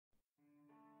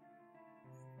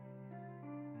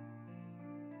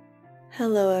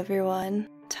Hello everyone,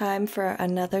 time for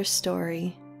another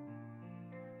story.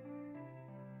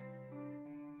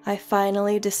 I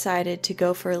finally decided to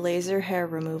go for laser hair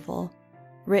removal,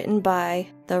 written by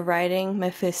the Writing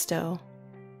Mephisto.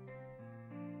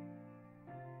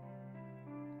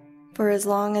 For as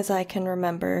long as I can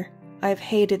remember, I've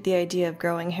hated the idea of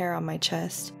growing hair on my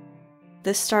chest.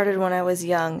 This started when I was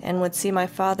young and would see my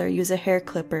father use a hair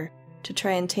clipper to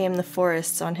try and tame the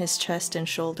forests on his chest and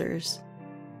shoulders.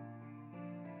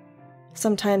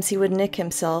 Sometimes he would nick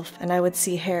himself, and I would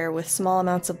see hair with small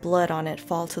amounts of blood on it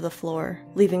fall to the floor,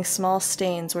 leaving small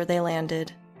stains where they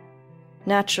landed.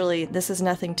 Naturally, this is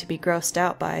nothing to be grossed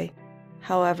out by.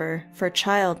 However, for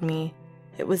child me,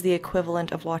 it was the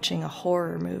equivalent of watching a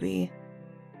horror movie.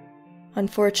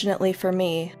 Unfortunately for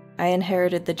me, I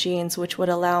inherited the genes which would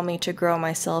allow me to grow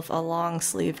myself a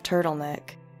long-sleeved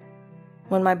turtleneck.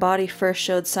 When my body first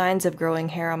showed signs of growing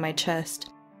hair on my chest,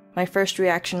 my first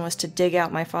reaction was to dig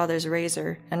out my father's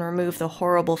razor and remove the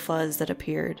horrible fuzz that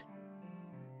appeared.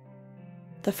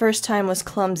 The first time was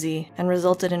clumsy and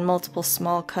resulted in multiple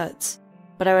small cuts,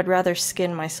 but I would rather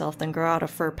skin myself than grow out a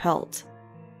fur pelt.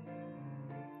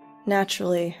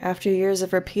 Naturally, after years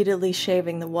of repeatedly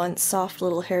shaving, the once soft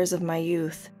little hairs of my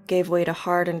youth gave way to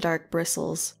hard and dark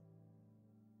bristles.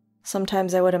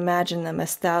 Sometimes I would imagine them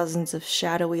as thousands of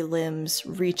shadowy limbs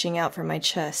reaching out from my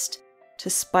chest,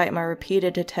 despite my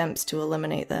repeated attempts to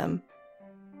eliminate them.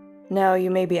 Now you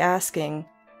may be asking,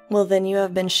 well then you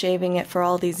have been shaving it for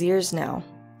all these years now,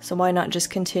 so why not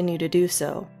just continue to do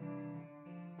so?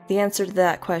 The answer to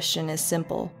that question is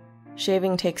simple.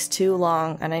 Shaving takes too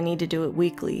long and I need to do it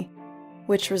weekly,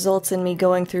 which results in me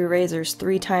going through razors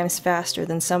 3 times faster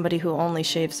than somebody who only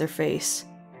shaves their face.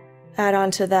 Add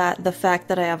on to that the fact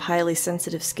that I have highly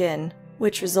sensitive skin,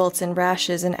 which results in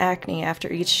rashes and acne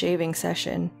after each shaving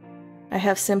session. I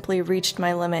have simply reached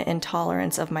my limit in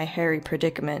tolerance of my hairy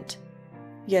predicament.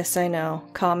 Yes, I know,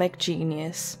 comic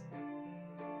genius.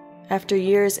 After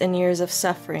years and years of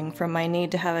suffering from my need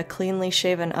to have a cleanly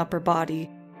shaven upper body,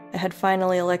 I had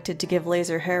finally elected to give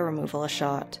laser hair removal a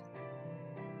shot.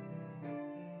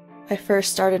 I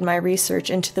first started my research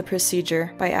into the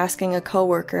procedure by asking a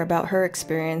coworker about her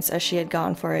experience as she had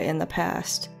gone for it in the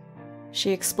past.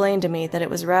 She explained to me that it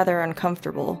was rather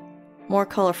uncomfortable. More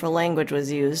colorful language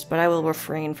was used, but I will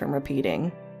refrain from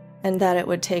repeating, and that it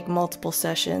would take multiple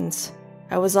sessions.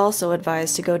 I was also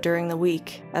advised to go during the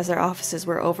week, as their offices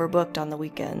were overbooked on the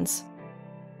weekends.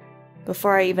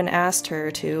 Before I even asked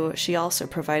her to, she also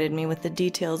provided me with the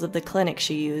details of the clinic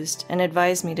she used and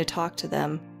advised me to talk to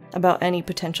them about any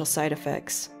potential side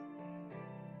effects.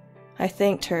 I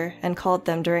thanked her and called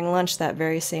them during lunch that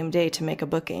very same day to make a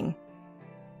booking.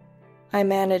 I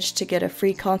managed to get a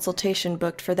free consultation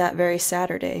booked for that very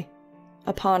Saturday.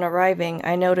 Upon arriving,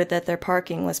 I noted that their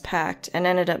parking was packed and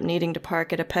ended up needing to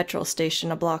park at a petrol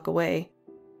station a block away.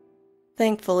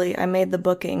 Thankfully, I made the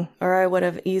booking, or I would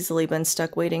have easily been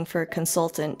stuck waiting for a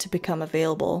consultant to become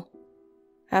available.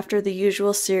 After the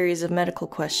usual series of medical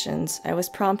questions, I was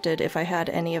prompted if I had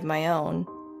any of my own.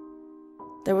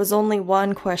 There was only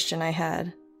one question I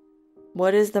had.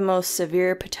 What is the most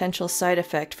severe potential side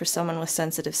effect for someone with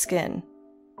sensitive skin?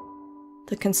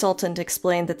 The consultant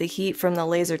explained that the heat from the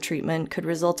laser treatment could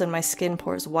result in my skin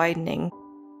pores widening,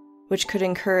 which could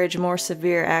encourage more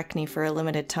severe acne for a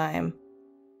limited time.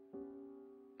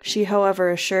 She, however,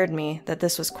 assured me that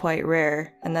this was quite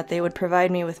rare and that they would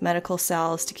provide me with medical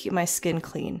salves to keep my skin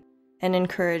clean and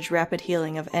encourage rapid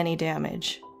healing of any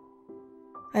damage.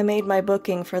 I made my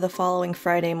booking for the following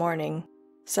Friday morning.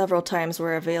 Several times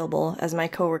were available, as my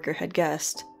coworker had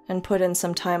guessed, and put in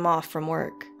some time off from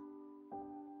work.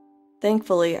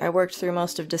 Thankfully, I worked through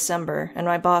most of December, and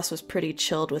my boss was pretty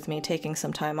chilled with me taking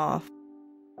some time off.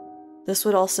 This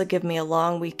would also give me a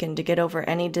long weekend to get over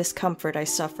any discomfort I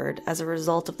suffered as a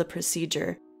result of the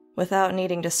procedure, without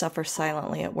needing to suffer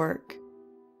silently at work.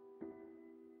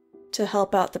 To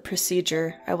help out the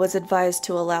procedure, I was advised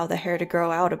to allow the hair to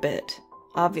grow out a bit.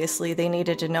 Obviously, they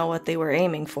needed to know what they were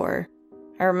aiming for.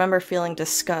 I remember feeling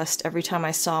disgust every time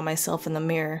I saw myself in the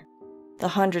mirror. The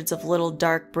hundreds of little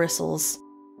dark bristles.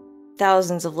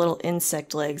 Thousands of little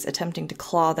insect legs attempting to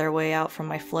claw their way out from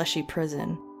my fleshy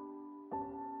prison.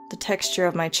 The texture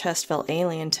of my chest felt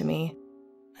alien to me,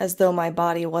 as though my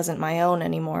body wasn't my own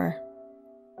anymore.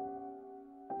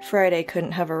 Friday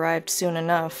couldn't have arrived soon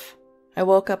enough. I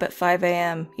woke up at 5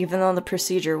 a.m., even though the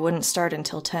procedure wouldn't start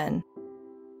until 10.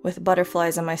 With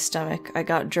butterflies in my stomach, I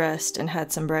got dressed and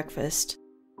had some breakfast,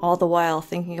 all the while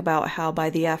thinking about how by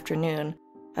the afternoon,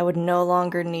 I would no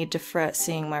longer need to fret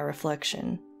seeing my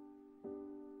reflection.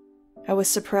 I was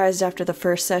surprised after the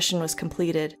first session was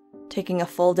completed Taking a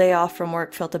full day off from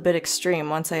work felt a bit extreme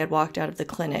once I had walked out of the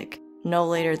clinic, no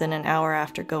later than an hour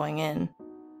after going in.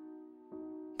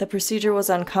 The procedure was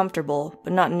uncomfortable,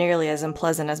 but not nearly as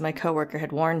unpleasant as my coworker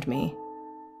had warned me.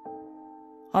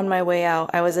 On my way out,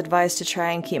 I was advised to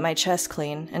try and keep my chest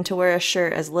clean and to wear a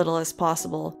shirt as little as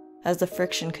possible, as the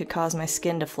friction could cause my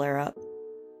skin to flare up.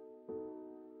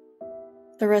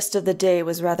 The rest of the day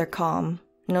was rather calm,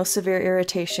 no severe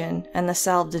irritation, and the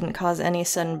salve didn't cause any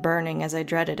sudden burning as I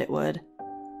dreaded it would.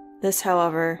 This,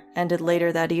 however, ended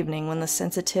later that evening when the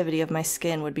sensitivity of my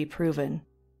skin would be proven.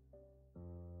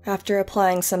 After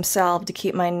applying some salve to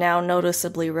keep my now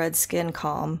noticeably red skin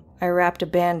calm, I wrapped a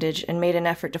bandage and made an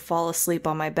effort to fall asleep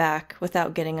on my back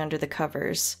without getting under the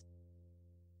covers.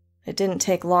 It didn't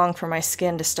take long for my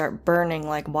skin to start burning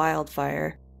like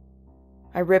wildfire.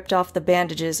 I ripped off the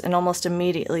bandages and almost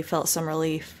immediately felt some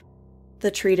relief. The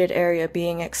treated area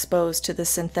being exposed to the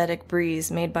synthetic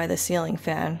breeze made by the ceiling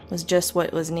fan was just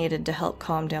what was needed to help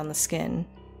calm down the skin.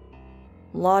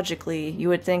 Logically, you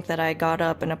would think that I got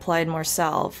up and applied more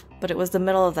salve, but it was the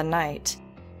middle of the night.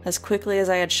 As quickly as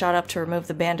I had shot up to remove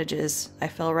the bandages, I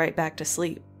fell right back to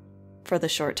sleep, for the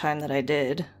short time that I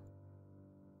did.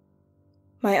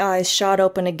 My eyes shot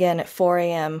open again at 4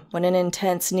 a.m. when an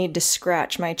intense need to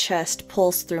scratch my chest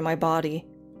pulsed through my body.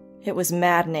 It was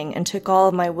maddening and took all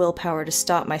of my willpower to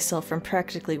stop myself from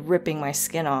practically ripping my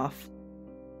skin off.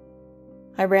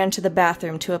 I ran to the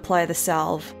bathroom to apply the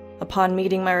salve. Upon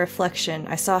meeting my reflection,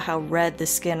 I saw how red the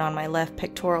skin on my left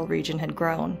pectoral region had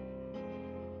grown.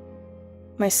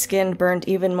 My skin burned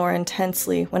even more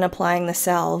intensely when applying the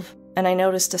salve, and I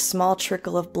noticed a small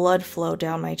trickle of blood flow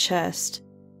down my chest.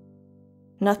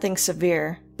 Nothing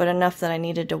severe, but enough that I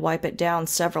needed to wipe it down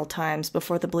several times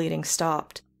before the bleeding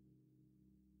stopped.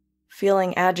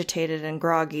 Feeling agitated and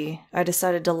groggy, I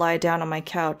decided to lie down on my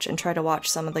couch and try to watch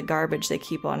some of the garbage they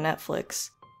keep on Netflix,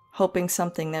 hoping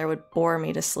something there would bore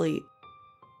me to sleep.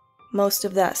 Most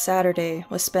of that Saturday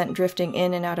was spent drifting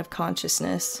in and out of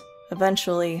consciousness.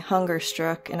 Eventually, hunger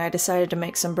struck and I decided to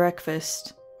make some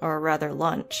breakfast, or rather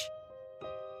lunch.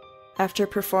 After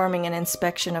performing an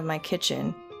inspection of my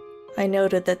kitchen, I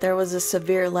noted that there was a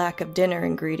severe lack of dinner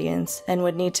ingredients and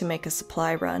would need to make a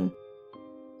supply run.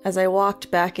 As I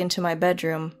walked back into my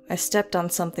bedroom, I stepped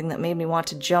on something that made me want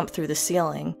to jump through the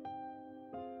ceiling.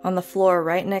 On the floor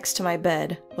right next to my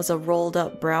bed was a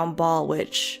rolled-up brown ball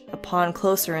which, upon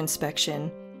closer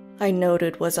inspection, I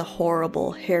noted was a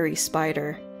horrible, hairy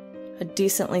spider. A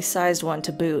decently sized one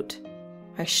to boot.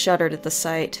 I shuddered at the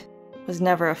sight. Was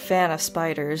never a fan of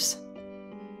spiders.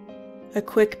 A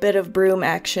quick bit of broom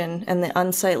action and the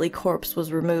unsightly corpse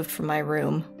was removed from my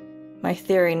room. My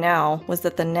theory now was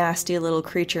that the nasty little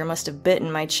creature must have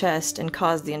bitten my chest and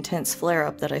caused the intense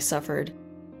flare-up that I suffered.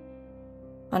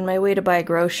 On my way to buy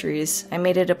groceries, I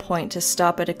made it a point to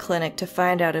stop at a clinic to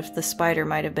find out if the spider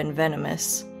might have been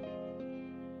venomous.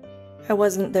 I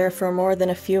wasn't there for more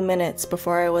than a few minutes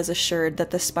before I was assured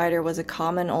that the spider was a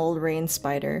common old rain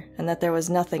spider and that there was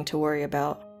nothing to worry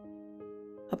about.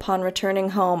 Upon returning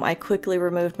home, I quickly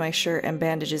removed my shirt and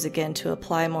bandages again to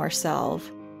apply more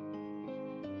salve.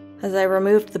 As I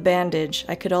removed the bandage,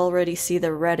 I could already see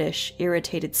the reddish,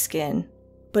 irritated skin,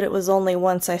 but it was only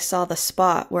once I saw the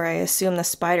spot where I assumed the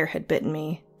spider had bitten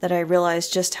me that I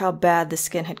realized just how bad the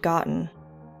skin had gotten.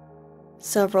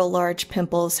 Several large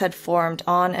pimples had formed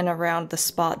on and around the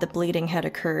spot the bleeding had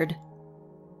occurred.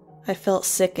 I felt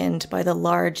sickened by the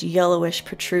large yellowish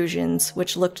protrusions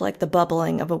which looked like the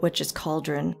bubbling of a witch's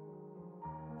cauldron.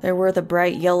 There were the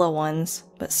bright yellow ones,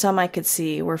 but some I could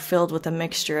see were filled with a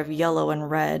mixture of yellow and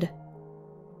red.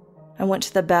 I went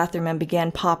to the bathroom and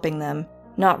began popping them,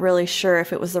 not really sure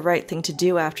if it was the right thing to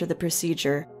do after the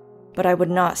procedure, but I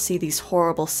would not see these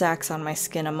horrible sacs on my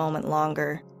skin a moment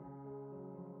longer.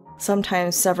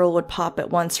 Sometimes several would pop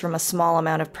at once from a small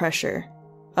amount of pressure.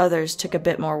 Others took a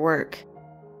bit more work.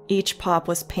 Each pop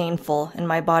was painful and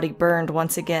my body burned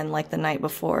once again like the night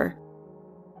before.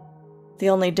 The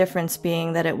only difference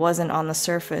being that it wasn't on the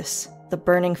surface. The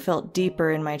burning felt deeper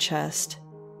in my chest.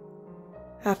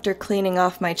 After cleaning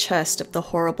off my chest of the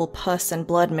horrible pus and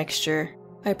blood mixture,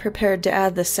 I prepared to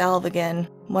add the salve again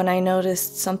when I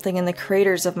noticed something in the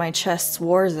craters of my chest's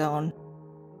war zone.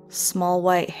 Small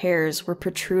white hairs were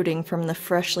protruding from the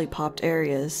freshly popped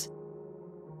areas.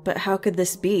 But how could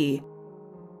this be?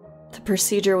 The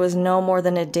procedure was no more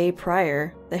than a day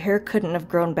prior. The hair couldn't have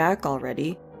grown back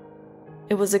already.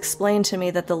 It was explained to me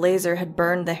that the laser had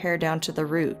burned the hair down to the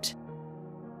root.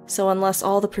 So unless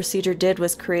all the procedure did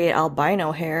was create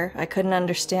albino hair, I couldn't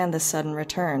understand this sudden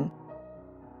return.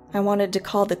 I wanted to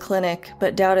call the clinic,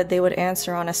 but doubted they would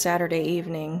answer on a Saturday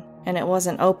evening. and it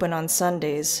wasn't open on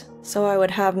Sundays, so I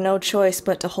would have no choice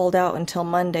but to hold out until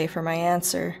Monday for my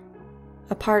answer.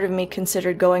 A part of me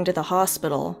considered going to the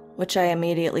hospital, which I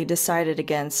immediately decided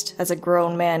against, as a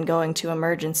grown man going to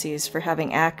emergencies for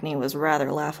having acne was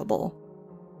rather laughable.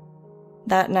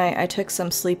 That night I took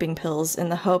some sleeping pills in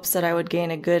the hopes that I would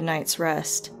gain a good night's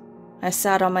rest. I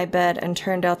sat on my bed and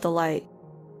turned out the light.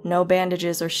 No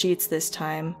bandages or sheets this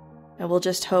time. I will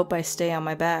just hope I stay on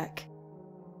my back.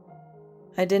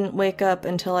 I didn't wake up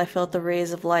until I felt the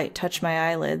rays of light touch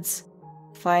my eyelids.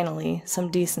 Finally, some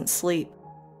decent sleep.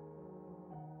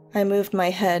 I moved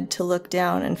my head to look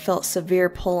down and felt severe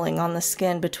pulling on the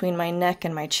skin between my neck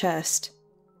and my chest.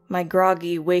 My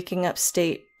groggy, waking up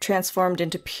state transformed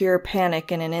into pure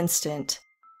panic in an instant.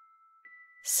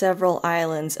 Several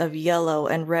islands of yellow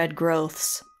and red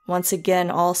growths, once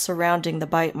again all surrounding the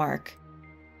bite mark.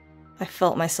 I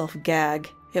felt myself gag.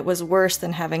 It was worse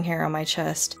than having hair on my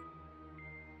chest.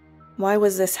 Why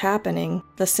was this happening?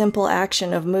 The simple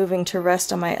action of moving to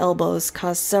rest on my elbows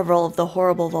caused several of the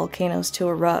horrible volcanoes to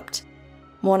erupt.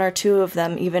 One or two of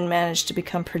them even managed to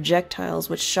become projectiles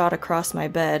which shot across my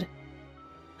bed.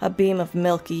 A beam of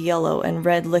milky yellow and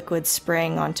red liquid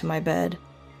sprang onto my bed.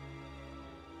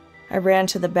 I ran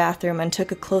to the bathroom and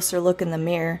took a closer look in the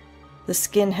mirror. The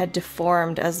skin had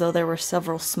deformed as though there were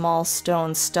several small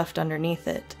stones stuffed underneath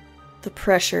it, the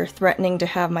pressure threatening to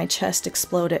have my chest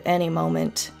explode at any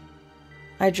moment.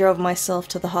 I drove myself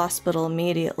to the hospital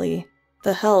immediately.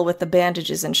 The hell with the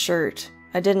bandages and shirt.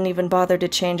 I didn't even bother to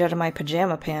change out of my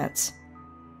pajama pants.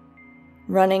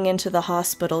 Running into the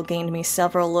hospital gained me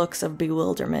several looks of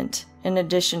bewilderment, in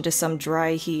addition to some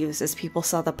dry heaves as people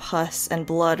saw the pus and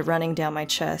blood running down my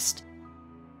chest.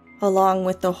 Along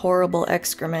with the horrible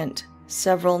excrement,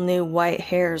 several new white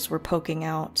hairs were poking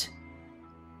out.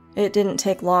 It didn't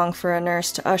take long for a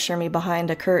nurse to usher me behind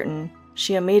a curtain.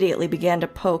 She immediately began to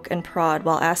poke and prod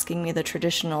while asking me the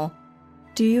traditional,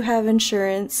 "Do you have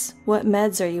insurance? What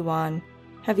meds are you on?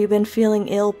 Have you been feeling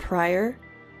ill prior?"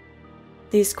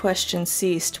 These questions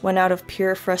ceased when, out of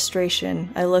pure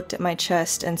frustration, I looked at my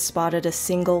chest and spotted a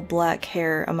single black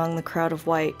hair among the crowd of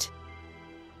white.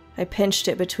 I pinched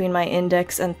it between my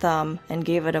index and thumb and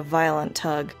gave it a violent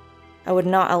tug. I would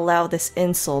not allow this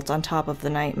insult on top of the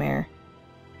nightmare.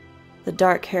 The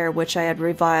dark hair which I had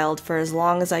reviled for as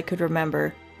long as I could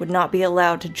remember would not be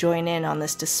allowed to join in on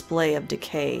this display of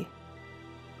decay.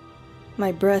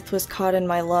 My breath was caught in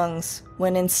my lungs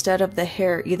when, instead of the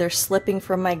hair either slipping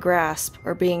from my grasp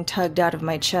or being tugged out of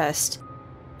my chest,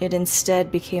 it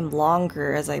instead became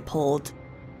longer as I pulled.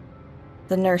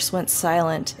 The nurse went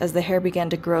silent as the hair began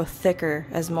to grow thicker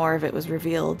as more of it was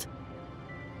revealed.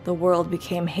 The world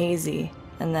became hazy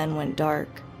and then went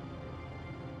dark.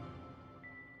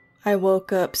 I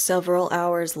woke up several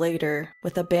hours later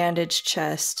with a bandaged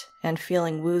chest and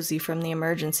feeling woozy from the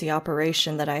emergency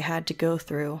operation that I had to go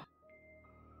through.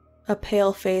 A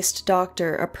pale-faced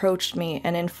doctor approached me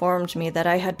and informed me that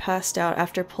I had passed out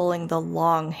after pulling the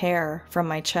long hair from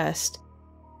my chest.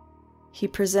 He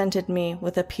presented me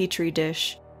with a petri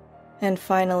dish, and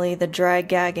finally the dry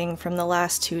gagging from the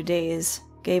last 2 days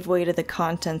gave way to the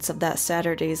contents of that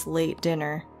Saturday's late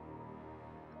dinner.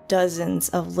 Dozens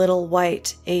of little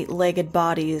white, 8-legged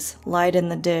bodies lied in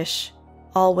the dish,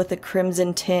 all with a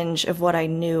crimson tinge of what I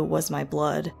knew was my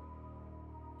blood.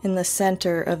 In the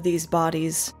center of these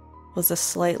bodies was a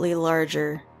slightly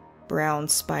larger, brown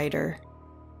spider.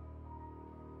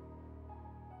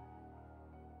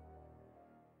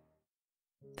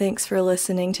 Thanks for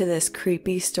listening to this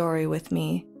creepy story with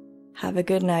me. Have a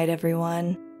good night,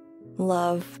 everyone.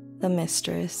 Love, the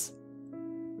Mistress.